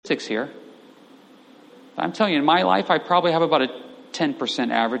statistics here. I'm telling you, in my life, I probably have about a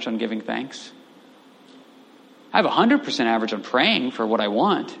 10% average on giving thanks. I have a 100% average on praying for what I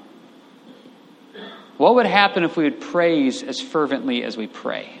want. What would happen if we would praise as fervently as we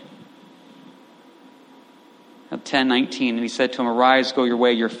pray? 10:19, and he said to him, "Arise, go your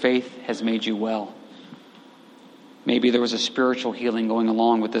way, your faith has made you well." Maybe there was a spiritual healing going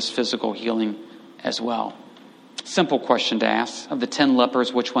along with this physical healing as well. Simple question to ask. Of the 10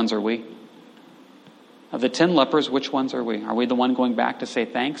 lepers, which ones are we? Of the 10 lepers, which ones are we? Are we the one going back to say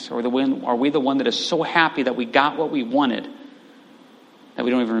thanks? Or are we the one that is so happy that we got what we wanted that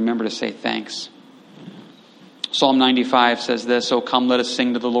we don't even remember to say thanks? Psalm 95 says this, "Oh, come, let us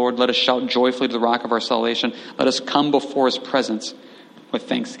sing to the Lord. Let us shout joyfully to the rock of our salvation. Let us come before his presence with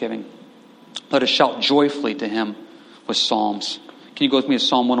thanksgiving. Let us shout joyfully to him with psalms." Can you go with me to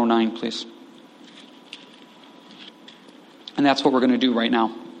Psalm 109, please? And that's what we're going to do right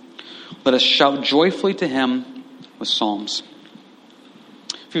now. Let us shout joyfully to him with psalms.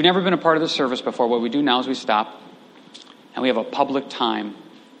 If you've never been a part of the service before, what we do now is we stop and we have a public time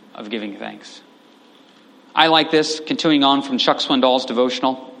of giving thanks. I like this, continuing on from Chuck Swindoll's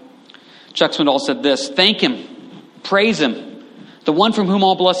devotional. Chuck Swindoll said this, "Thank him, praise him, the one from whom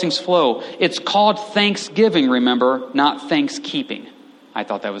all blessings flow. It's called thanksgiving, remember, not thankskeeping." I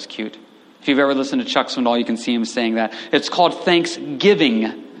thought that was cute. If you've ever listened to Chuck Swindoll, you can see him saying that. It's called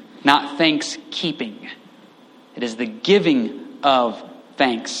thanksgiving, not thankskeeping. It is the giving of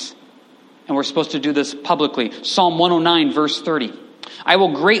thanks. And we're supposed to do this publicly. Psalm 109, verse 30. "I will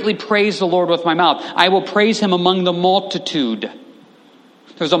greatly praise the Lord with my mouth. I will praise him among the multitude."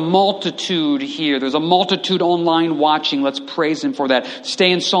 There's a multitude here. There's a multitude online watching. Let's praise him for that.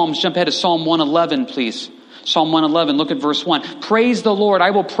 Stay in Psalms. Jump ahead to Psalm 111, please. Psalm 111, look at verse 1. "Praise the Lord. I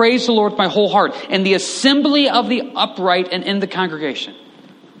will praise the Lord with my whole heart in the assembly of the upright and in the congregation."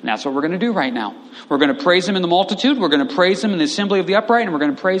 And that's what we're going to do right now. We're going to praise him in the multitude. We're going to praise him in the assembly of the upright. And we're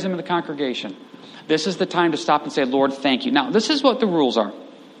going to praise him in the congregation. This is the time to stop and say, "Lord, thank you." Now, this is what the rules are.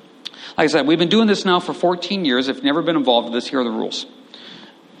 Like I said, we've been doing this now for 14 years. If you've never been involved with this, here are the rules.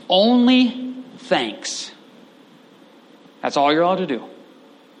 Only thanks. That's all you're allowed to do.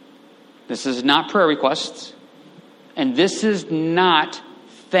 This is not prayer requests. And this is not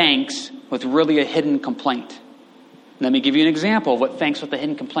thanks with really a hidden complaint. Let me give you an example of what thanks with a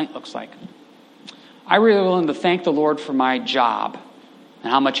hidden complaint looks like. I really willing to thank the Lord for my job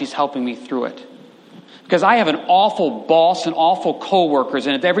and how much he's helping me through it. Because I have an awful boss and awful coworkers,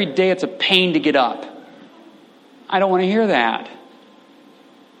 and every day it's a pain to get up. I don't want to hear that.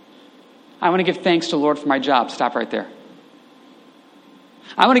 I want to give thanks to the Lord for my job. Stop right there.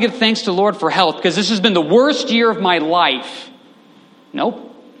 I want to give thanks to the Lord for health because this has been the worst year of my life. Nope.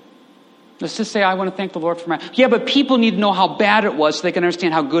 Let's just say I want to thank the Lord for my... Yeah, but people need to know how bad it was so they can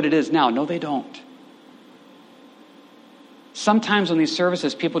understand how good it is now. No, they don't. Sometimes on these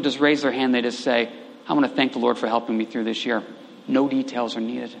services, people just raise their hand. They just say, "I want to thank the Lord for helping me through this year." No details are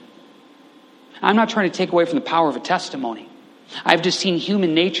needed. I'm not trying to take away from the power of a testimony. I've just seen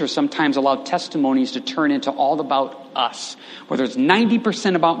human nature sometimes allow testimonies to turn into all about us, where there's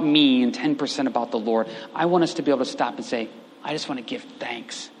 90% about me and 10% about the Lord. I want us to be able to stop and say, "I just want to give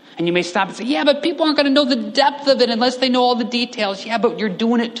thanks." And you may stop and say, "Yeah, but people aren't going to know the depth of it unless they know all the details." Yeah, but you're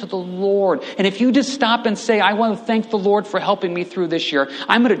doing it to the Lord. And if you just stop and say, "I want to thank the Lord for helping me through this year,"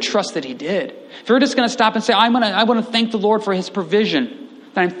 I'm going to trust that he did. If you're just going to stop and say, I want to thank the Lord for his provision,"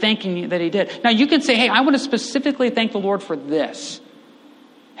 then I'm thanking you that he did. Now you can say, "Hey, I want to specifically thank the Lord for this."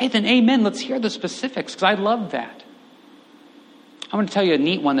 Hey, then amen. Let's hear the specifics because I love that. I want to tell you a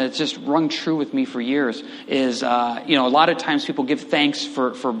neat one that's just rung true with me for years is, a lot of times people give thanks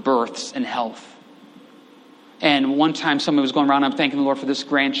for births and health. And one time someone was going around, "I'm thanking the Lord for this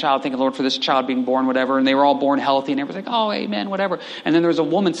grandchild, thanking the Lord for this child being born," whatever. And they were all born healthy. And everyone's like, "Oh, amen, whatever." And then there was a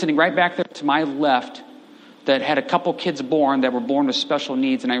woman sitting right back there to my left that had a couple kids born that were born with special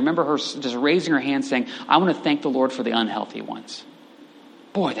needs. And I remember her just raising her hand saying, "I want to thank the Lord for the unhealthy ones."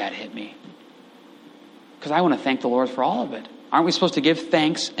 Boy, that hit me. Because I want to thank the Lord for all of it. Aren't we supposed to give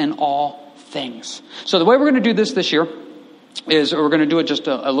thanks in all things? So the way we're going to do this year is we're going to do it just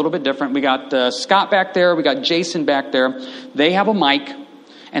a little bit different. We got Scott back there. We got Jason back there. They have a mic.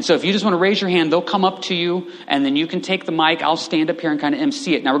 And so if you just want to raise your hand, they'll come up to you, and then you can take the mic. I'll stand up here and kind of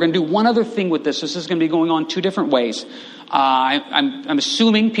MC it. Now, we're going to do one other thing with this. This is going to be going on two different ways. I'm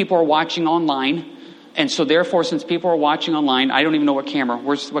assuming people are watching online. And so therefore, since people are watching online, I don't even know what camera.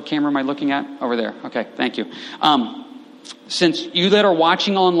 What camera am I looking at? Over there. Okay, thank you. Since you that are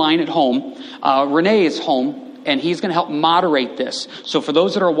watching online at home, Renee is home. and he's going to help moderate this. So for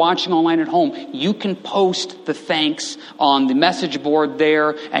those that are watching online at home, you can post the thanks on the message board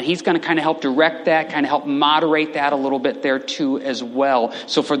there, and he's going to kind of help direct that, kind of help moderate that a little bit there too as well.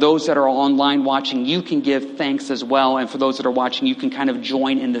 So for those that are online watching, you can give thanks as well, and for those that are watching, you can kind of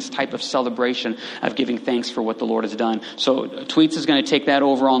join in this type of celebration of giving thanks for what the Lord has done. So Tweets is going to take that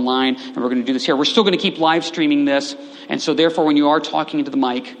over online, and we're going to do this here. We're still going to keep live streaming this, and so therefore when you are talking into the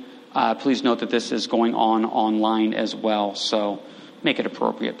mic, please note that this is going on online as well. So make it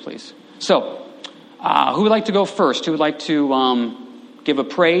appropriate, please. So who would like to go first? Who would like to give a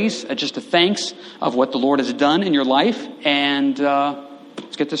praise, just a thanks of what the Lord has done in your life? And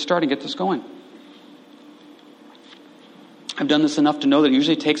let's get this started, get this going. I've done this enough to know that it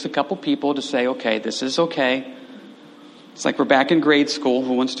usually takes a couple people to say, okay, this is okay. It's like we're back in grade school.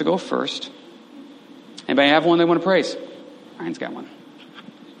 Who wants to go first? Anybody have one they want to praise? Ryan's got one.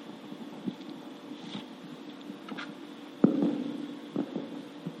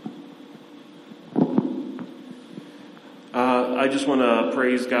 I just want to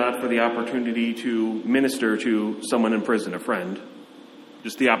praise God for the opportunity to minister to someone in prison, a friend.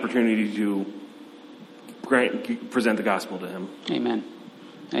 Just the opportunity to present the gospel to him. Amen.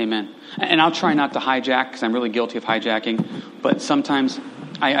 Amen. And I'll try not to hijack, because I'm really guilty of hijacking. But sometimes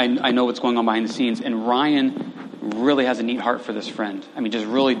I know what's going on behind the scenes. And Ryan really has a neat heart for this friend. I mean, just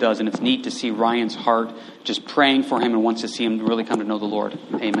really does. And it's neat to see Ryan's heart just praying for him and wants to see him really come to know the Lord.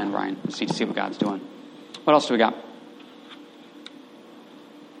 Amen, Ryan. It's neat to see what God's doing. What else do we got?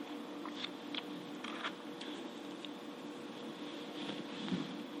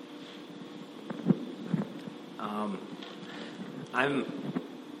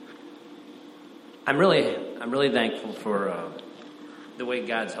 I'm really thankful for the way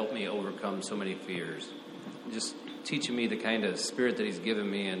God's helped me overcome so many fears. Just teaching me the kind of spirit that He's given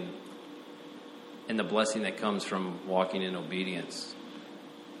me, and the blessing that comes from walking in obedience.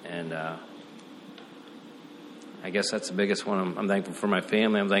 And I guess that's the biggest one. I'm thankful for my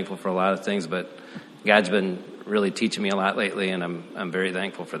family. I'm thankful for a lot of things, but God's been really teaching me a lot lately, and I'm very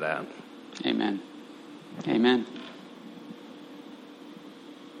thankful for that. Amen. Amen.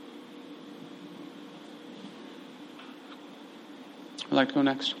 I'd like to go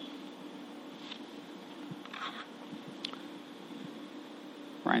next.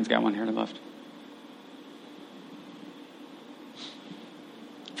 Ryan's got one here to the left.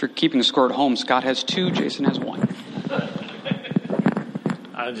 If you're keeping a score at home, Scott has 2, Jason has 1.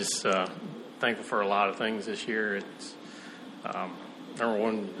 I'm just thankful for a lot of things this year. It's number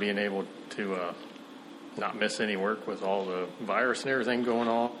one, being able to not miss any work with all the virus and everything going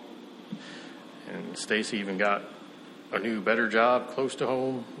on. And Stacy even got a new, better job close to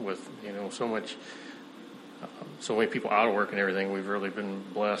home with, so many people out of work and everything. We've really been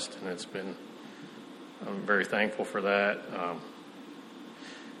blessed, and I'm very thankful for that.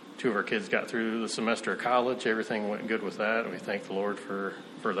 2 of our kids got through the semester of college. Everything went good with that, and we thank the Lord for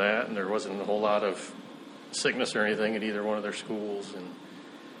that. And there wasn't a whole lot of sickness or anything at either one of their schools.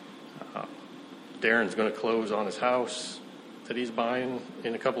 And Darren's going to close on his house that he's buying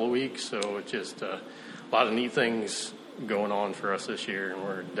in a couple of weeks. So it's just a lot of neat things going on for us this year, and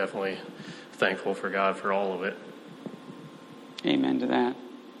we're definitely thankful for God for all of it. Amen to that.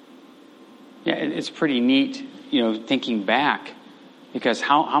 Yeah, it's pretty neat, thinking back, because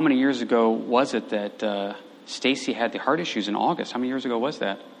how many years ago was it that Stacy had the heart issues in August? How many years ago was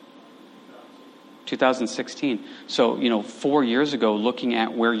that? 2016. So, 4 years ago, looking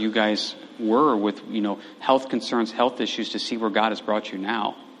at where you guys were with, health concerns, health issues, to see where God has brought you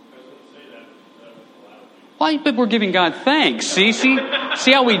now. Well, but we're giving God thanks. See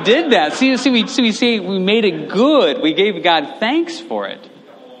how we did that. See, we made it good. We gave God thanks for it.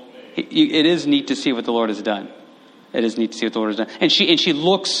 It is neat to see what the Lord has done. It is neat to see what the Lord has done. And she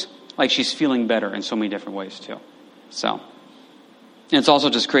looks like she's feeling better in so many different ways too. So, and it's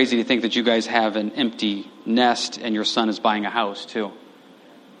also just crazy to think that you guys have an empty nest and your son is buying a house too.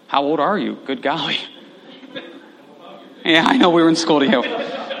 How old are you? Good golly. Yeah, I know, we were in school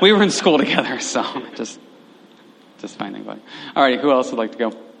together. We were in school together, so just finding funny. All right, who else would like to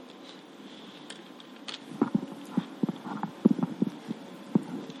go?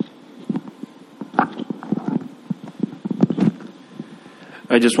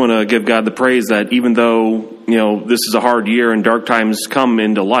 I just want to give God the praise that even though, this is a hard year and dark times come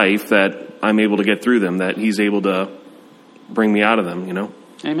into life, that I'm able to get through them, that He's able to bring me out of them,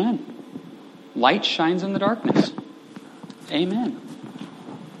 Amen. Light shines in the darkness. Amen.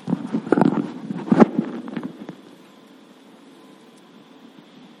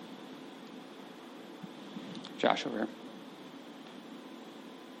 Josh over here.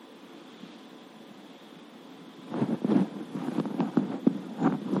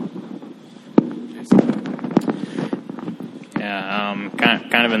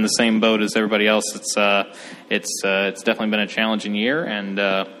 of in the same boat as everybody else. It's definitely been a challenging year, and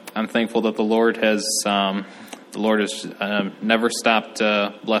I'm thankful that the Lord has never stopped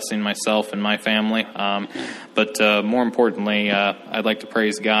blessing myself and my family. But more importantly, I'd like to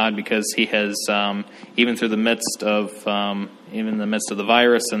praise God because He has, even through the midst of the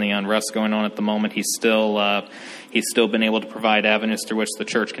virus and the unrest going on at the moment, He's still been able to provide avenues through which the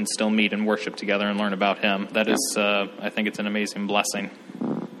church can still meet and worship together and learn about Him. That is, I think it's an amazing blessing.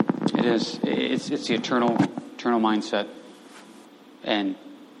 It is. It's the eternal mindset, and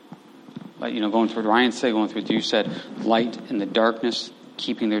going through what Ryan said, going through what you said, light in the darkness,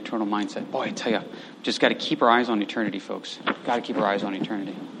 keeping their eternal mindset. Boy, I tell you, just got to keep our eyes on eternity, folks. Got to keep our eyes on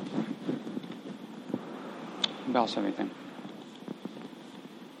eternity. About everything.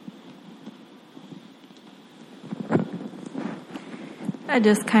 I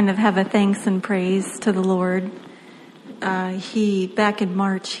just kind of have a thanks and praise to the Lord. Back in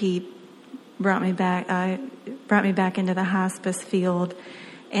March, He brought me back into the hospice field,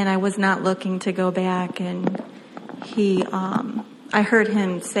 and I was not looking to go back. And I heard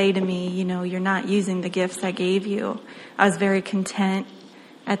Him say to me, you're not using the gifts I gave you. I was very content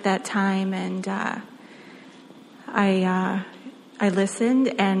at that time, and I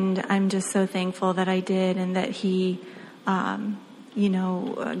listened, and I'm just so thankful that I did, and that He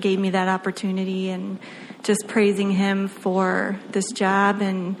gave me that opportunity, and just praising Him for this job.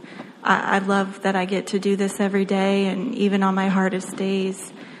 And I love that I get to do this every day, and even on my hardest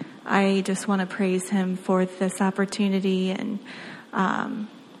days, I just want to praise Him for this opportunity, and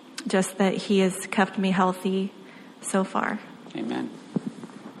just that He has kept me healthy so far. Amen.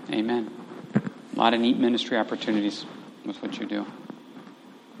 Amen. A lot of neat ministry opportunities with what you do.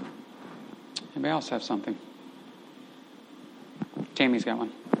 Anybody else have something? Tammy's got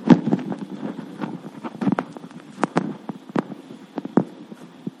one.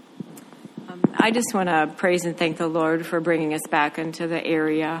 I just want to praise and thank the Lord for bringing us back into the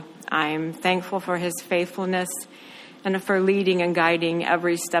area. I'm thankful for His faithfulness and for leading and guiding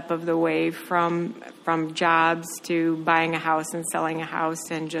every step of the way, from jobs to buying a house and selling a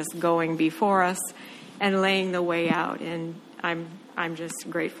house, and just going before us and laying the way out. And I'm just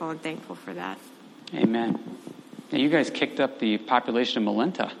grateful and thankful for that. Amen. Now, you guys kicked up the population of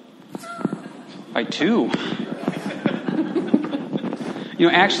Malenta by 2.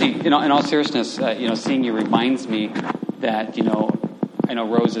 Actually, in all seriousness, seeing you reminds me that, I know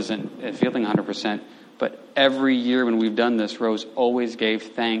Rose isn't feeling 100%, but every year when we've done this, Rose always gave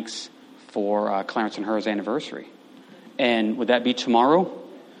thanks for Clarence and her's anniversary. And would that be tomorrow?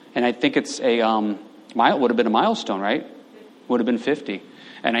 And I think it's would have been a milestone, right? Would have been 50.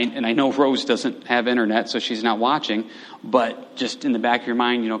 And I know Rose doesn't have internet, so she's not watching. But just in the back of your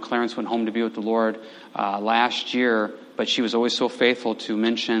mind, Clarence went home to be with the Lord last year, but she was always so faithful to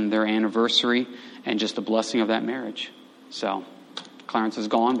mention their anniversary and just the blessing of that marriage. So Clarence is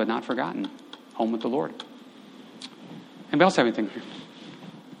gone, but not forgotten. Home with the Lord. Anybody else have anything?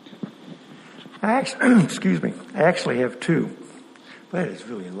 I actually have 2. That is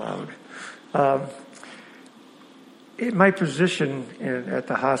really loud. In my position at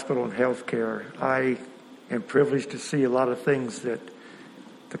the hospital and healthcare, I am privileged to see a lot of things that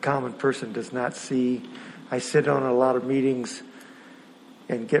the common person does not see. I sit on a lot of meetings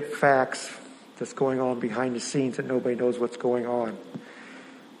and get facts that's going on behind the scenes that nobody knows what's going on.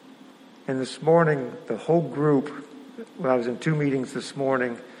 And this morning, the whole group, I was in 2 meetings this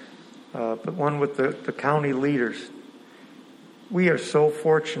morning, but one with the county leaders. We are so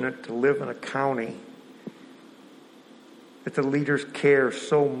fortunate to live in a county that the leaders care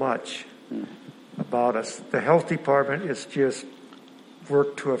so much about us. The health department is just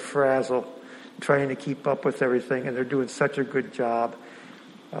worked to a frazzle, trying to keep up with everything, and they're doing such a good job.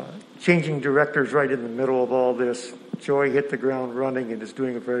 Changing directors right in the middle of all this. Joy hit the ground running and is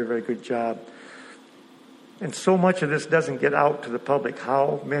doing a very, very good job. And so much of this doesn't get out to the public.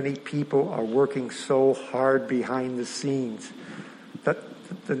 How many people are working so hard behind the scenes? That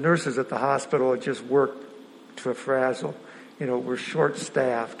the nurses at the hospital just work to a frazzle. We're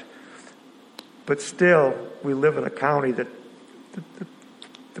short-staffed. But still, we live in a county that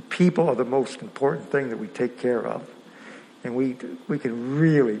the people are the most important thing that we take care of. And we can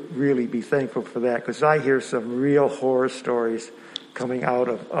really, really be thankful for that, because I hear some real horror stories coming out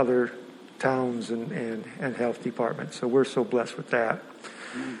of other towns and health departments. So we're so blessed with that.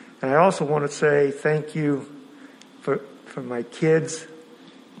 And I also want to say thank you for my kids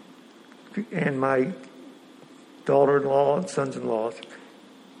and my daughter-in-law and sons-in-laws.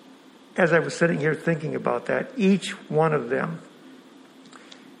 As I was sitting here thinking about that, each one of them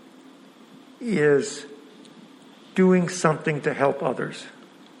is doing something to help others.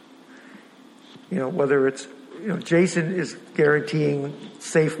 Whether it's, Jason is guaranteeing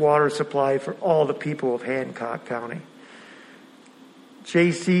safe water supply for all the people of Hancock County.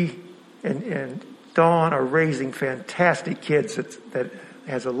 JC and Dawn are raising fantastic kids that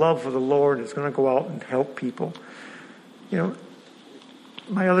has a love for the Lord and is going to go out and help people.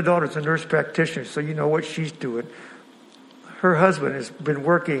 My other daughter's a nurse practitioner, so you know what she's doing. Her husband has been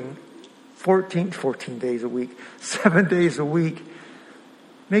working 14 days a week, 7 days a week,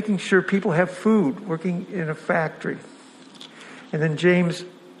 making sure people have food, working in a factory. And then, James,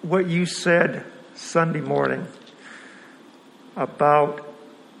 what you said Sunday morning about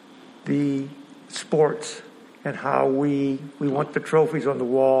the sports and how we want the trophies on the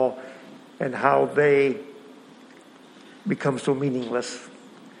wall and how they become so meaningless.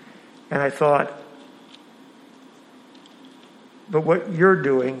 And I thought, but what you're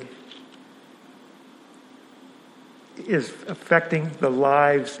doing is affecting the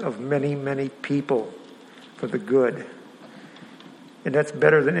lives of many, many people for the good. And that's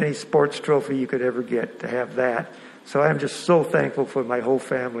better than any sports trophy you could ever get, to have that. So I'm just so thankful for my whole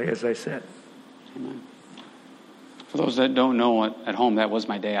family, as I said. Amen. For those that don't know at home, that was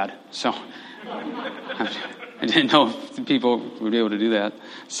my dad. So I didn't know if the people would be able to do that.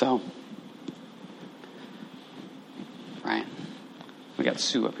 So, right. We got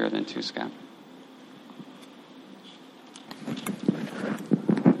Sue up here then too, Scott.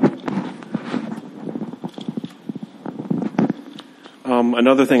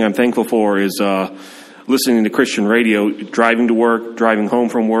 Another thing I'm thankful for is listening to Christian radio, driving to work, driving home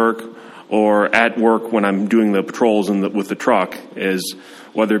from work, or at work when I'm doing the patrols with the truck, is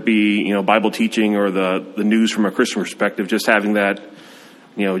whether it be Bible teaching or the news from a Christian perspective, just having that,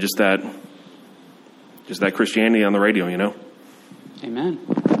 just that Christianity on the radio, Amen.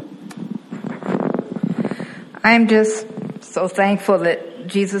 I'm just so thankful that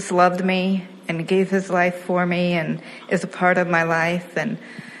Jesus loved me and gave his life for me and is a part of my life. And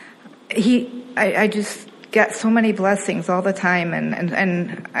I just get so many blessings all the time,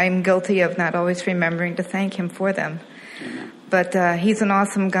 and I'm guilty of not always remembering to thank him for them. Amen. But he's an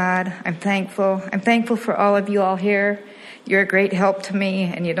awesome God. I'm thankful. I'm thankful for all of you all here. You're a great help to me,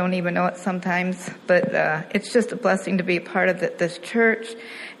 and you don't even know it sometimes. But it's just a blessing to be a part of this church,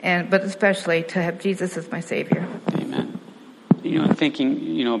 but especially to have Jesus as my Savior. Amen.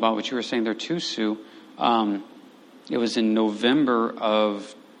 Thinking, about what you were saying there too, Sue, it was in November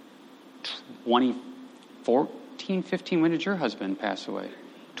of 2014, 15, when did your husband pass away?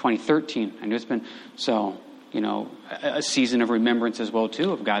 2013. I knew it's been, a season of remembrance as well,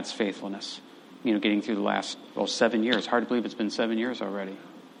 too, of God's faithfulness. Getting through the last, 7 years. Hard to believe it's been 7 years already.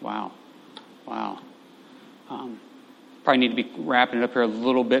 Wow. Probably need to be wrapping it up here a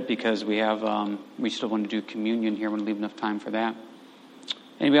little bit because we still want to do communion here. We want to leave enough time for that.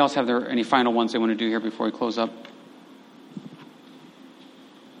 Anybody else have any final ones they want to do here before we close up?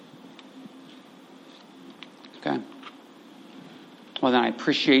 Okay. Well, then I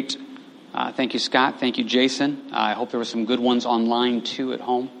appreciate, thank you, Scott. Thank you, Jason. I hope there were some good ones online, too, at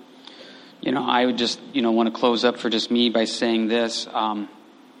home. I would just, want to close up for just me by saying this.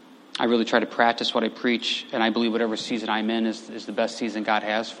 I really try to practice what I preach, and I believe whatever season I'm in is the best season God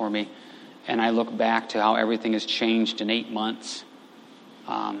has for me. And I look back to how everything has changed in 8 months.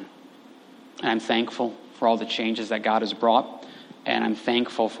 And I'm thankful for all the changes that God has brought. And I'm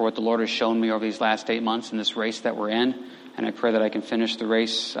thankful for what the Lord has shown me over these last 8 months in this race that we're in. And I pray that I can finish the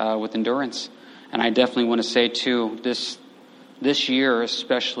race with endurance. And I definitely want to say, too, this year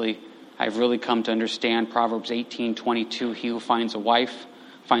especially, I've really come to understand Proverbs 18:22. He who finds a wife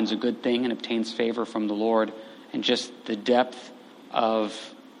finds a good thing and obtains favor from the Lord. And just the depth of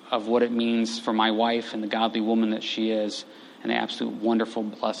what it means for my wife and the godly woman that she is, and the absolute wonderful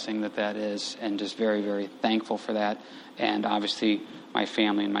blessing that is, and just very, very thankful for that. And obviously my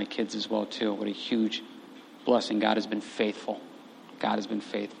family and my kids as well, too. What a huge blessing. God has been faithful. God has been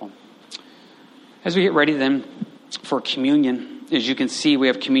faithful. As we get ready then for communion, as you can see, we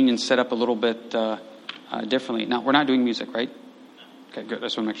have communion set up a little bit differently. Now, we're not doing music, right? Okay, good. I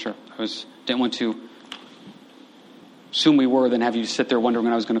just want to make sure. Didn't want to assume we were, then have you sit there wondering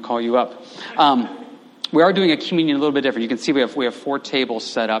when I was going to call you up. We are doing a communion a little bit different. You can see we have 4 tables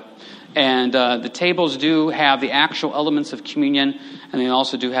set up. And the tables do have the actual elements of communion, and they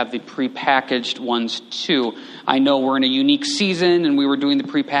also do have the prepackaged ones too. I know we're in a unique season, and we were doing the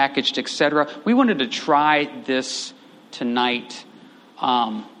prepackaged, etc. We wanted to try this tonight.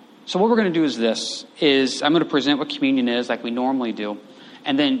 So what we're going to do is this, I'm going to present what communion is like we normally do.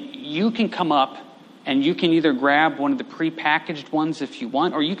 And then you can come up and you can either grab one of the prepackaged ones if you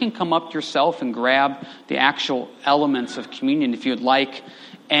want, or you can come up yourself and grab the actual elements of communion if you'd like.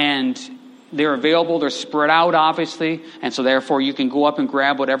 And They're available. They're spread out, obviously. And so therefore you can go up and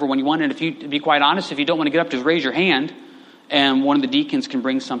grab whatever one you want. And to be quite honest, if you don't want to get up, just raise your hand. And one of the deacons can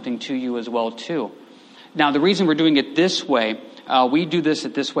bring something to you as well, too. Now, the reason we're doing it this way, we do this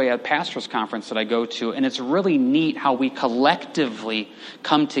at Pastor's Conference that I go to. And it's really neat how we collectively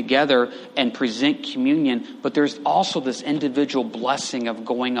come together and present communion. But there's also this individual blessing of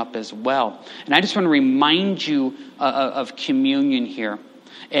going up as well. And I just want to remind you of communion here.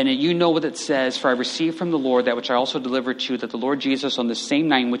 And you know what it says, for I received from the Lord that which I also delivered to you, that the Lord Jesus on the same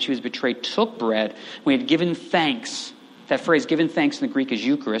night in which he was betrayed took bread. We had given thanks. That phrase, given thanks in the Greek is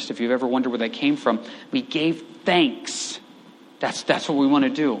Eucharist. If you've ever wondered where that came from, we gave thanks. That's what we want to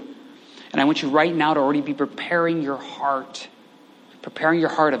do. And I want you right now to already be preparing your heart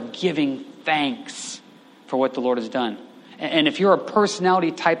of giving thanks for what the Lord has done. And if you're a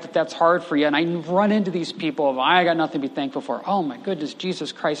personality type that's hard for you, and I run into these people of, I got nothing to be thankful for. Oh my goodness,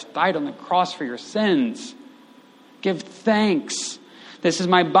 Jesus Christ died on the cross for your sins. Give thanks. This is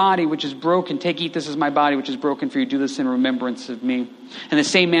my body which is broken. Take, eat, this is my body which is broken for you. Do this in remembrance of me. In the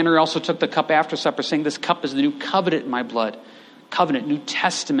same manner he also took the cup after supper, saying, this cup is the new covenant in my blood. Covenant, New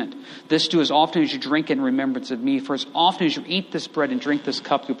Testament. This do as often as you drink it in remembrance of me. For as often as you eat this bread and drink this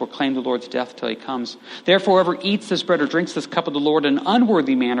cup, you proclaim the Lord's death till he comes. Therefore, whoever eats this bread or drinks this cup of the Lord in an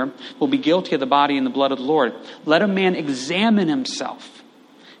unworthy manner will be guilty of the body and the blood of the Lord. Let a man examine himself,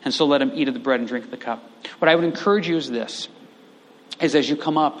 and so let him eat of the bread and drink the cup. What I would encourage you is this, is as you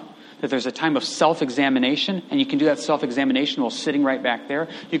come up, that there's a time of self-examination, and you can do that self-examination while sitting right back there.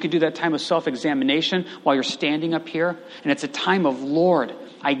 You can do that time of self-examination while you're standing up here. And it's a time of, Lord,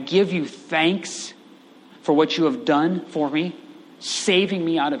 I give you thanks for what you have done for me, saving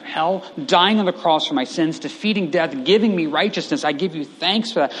me out of hell, dying on the cross for my sins, defeating death, giving me righteousness. I give you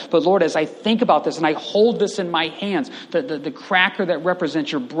thanks for that. But Lord, as I think about this and I hold this in my hands, the cracker that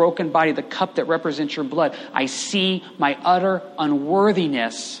represents your broken body, the cup that represents your blood, I see my utter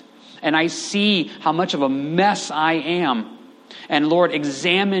unworthiness. And I see how much of a mess I am. And Lord,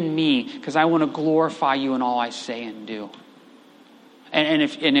 examine me, because I want to glorify you in all I say and do. And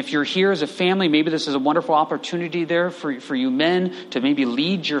if you're here as a family, maybe this is a wonderful opportunity there for you men to maybe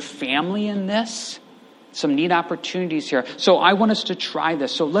lead your family in this. Some neat opportunities here. So I want us to try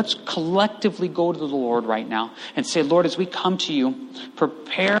this. So let's collectively go to the Lord right now and say, Lord, as we come to you,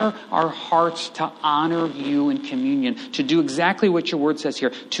 prepare our hearts to honor you in communion, to do exactly what your word says here,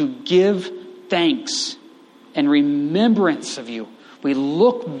 to give thanks and remembrance of you. We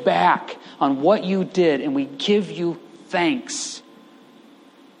look back on what you did and we give you thanks.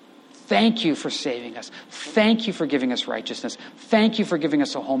 Thank you for saving us. Thank you for giving us righteousness. Thank you for giving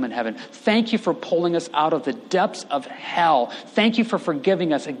us a home in heaven. Thank you for pulling us out of the depths of hell. Thank you for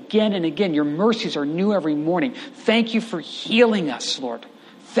forgiving us again and again. Your mercies are new every morning. Thank you for healing us, Lord.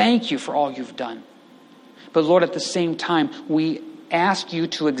 Thank you for all you've done. But Lord, at the same time, we ask you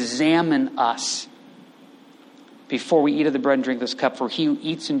to examine us before we eat of the bread and drink this cup. For he who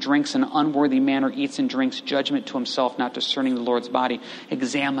eats and drinks in an unworthy manner eats and drinks judgment to himself, not discerning the Lord's body.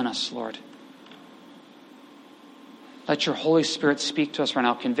 Examine us, Lord. Let your Holy Spirit speak to us right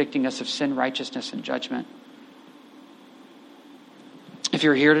now, convicting us of sin, righteousness, and judgment. If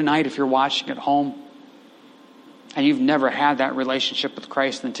you're here tonight, if you're watching at home, and you've never had that relationship with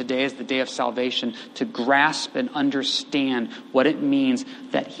Christ, then today is the day of salvation, to grasp and understand what it means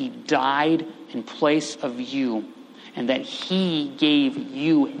that he died in place of you, and that he gave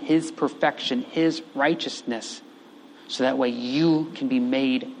you his perfection, his righteousness, so that way you can be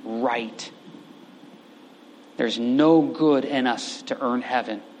made right. There's no good in us to earn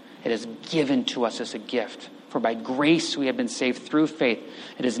heaven. It is given to us as a gift. For by grace we have been saved through faith.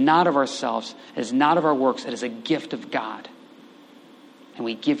 It is not of ourselves. It is not of our works. It is a gift of God. And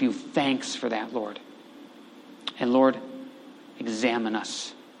we give you thanks for that, Lord. And Lord, examine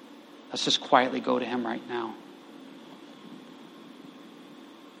us. Let's just quietly go to him right now.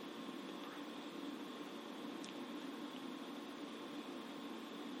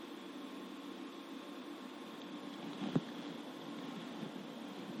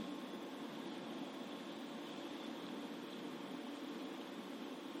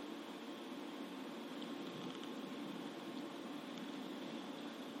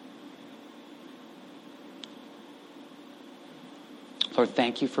 Lord,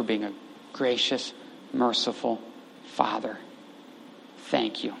 thank you for being a gracious, merciful Father.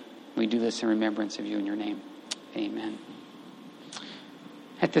 Thank you. We do this in remembrance of you in your name. Amen.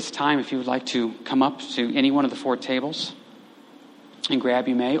 At this time, if you would like to come up to any one of the four tables and grab,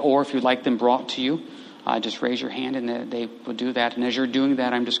 you may. Or if you'd like them brought to you, just raise your hand and they will do that. And as you're doing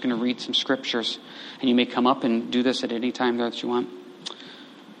that, I'm just going to read some scriptures. And you may come up and do this at any time that you want.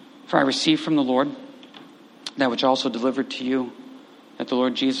 For I received from the Lord that which also delivered to you, that the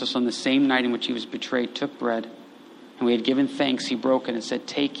Lord Jesus, on the same night in which he was betrayed, took bread, and we had given thanks, he broke it and said,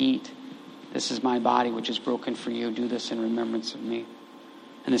 "Take, eat. This is my body, which is broken for you. Do this in remembrance of me."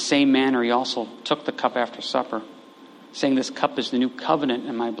 In the same manner, he also took the cup after supper, saying, "This cup is the new covenant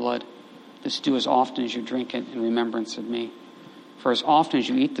in my blood. This do as often as you drink it in remembrance of me. For as often as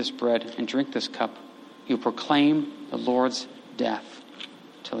you eat this bread and drink this cup, you proclaim the Lord's death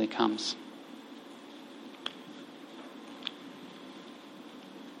till he comes."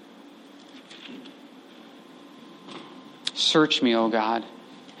 Search me, O God,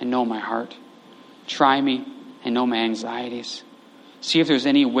 and know my heart. Try me and know my anxieties. See if there's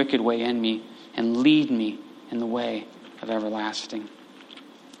any wicked way in me, and lead me in the way of everlasting.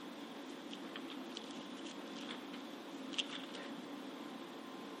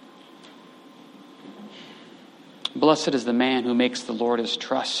 Blessed is the man who makes the Lord his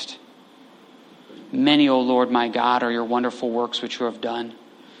trust. Many, O Lord my God, are your wonderful works which you have done,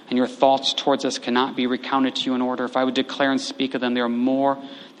 and your thoughts towards us cannot be recounted to you in order. If I would declare and speak of them, they are more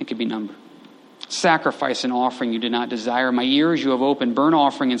than could be numbered. Sacrifice and offering you did not desire. My ears you have opened. Burnt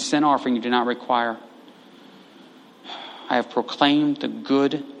offering and sin offering you did not require. I have proclaimed the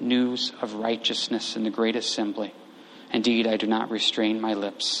good news of righteousness in the great assembly. Indeed, I do not restrain my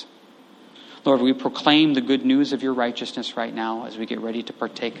lips. Lord, we proclaim the good news of your righteousness right now as we get ready to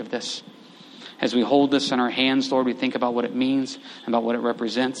partake of this. As we hold this in our hands, Lord, we think about what it means, about what it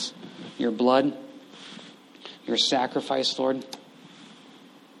represents. Your blood, your sacrifice, Lord.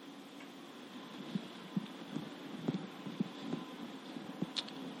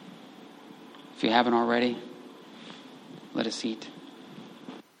 If you haven't already, let us eat.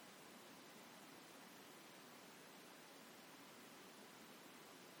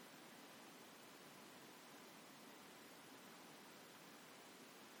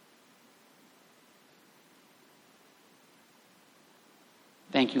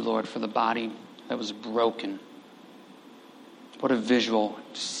 Thank you, Lord, for the body that was broken. What a visual,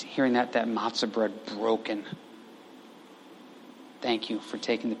 just hearing that matzah bread broken. Thank you for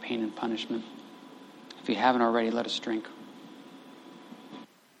taking the pain and punishment. If you haven't already, let us drink.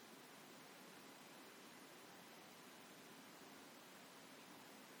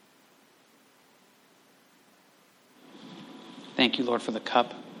 Thank you, Lord, for the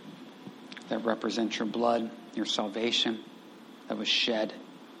cup that represents your blood, your salvation that was shed.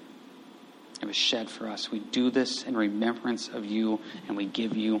 It was shed for us. We do this in remembrance of you, and we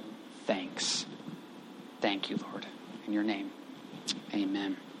give you thanks. Thank you, Lord. In your name,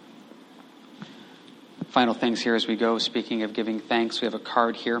 amen. Final things here as we go. Speaking of giving thanks, we have a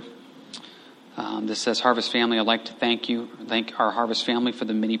card here. This says, Harvest Family, I'd like to thank our Harvest family for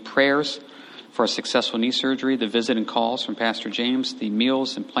the many prayers for a successful knee surgery, the visit and calls from Pastor James, the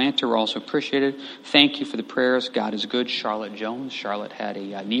meals and planter were also appreciated. Thank you for the prayers. God is good. Charlotte Jones. Charlotte had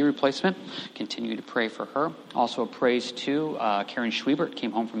a knee replacement. Continue to pray for her. Also a praise to Karen Schwiebert,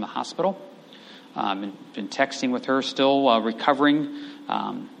 came home from the hospital. Been texting with her, still recovering,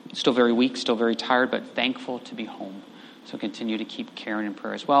 still very weak, still very tired, but thankful to be home. So continue to keep Karen in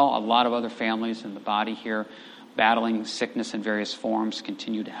prayer as well. A lot of other families in the body here battling sickness in various forms.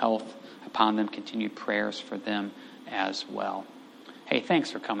 Continued health upon them, continued prayers for them as well. Hey,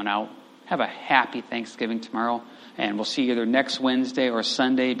 thanks for coming out. Have a happy Thanksgiving tomorrow, and we'll see you either next Wednesday or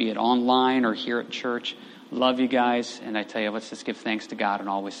Sunday, be it online or here at church. Love you guys, and I tell you, let's just give thanks to God in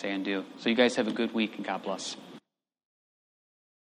all we say and do. So you guys have a good week, and God bless.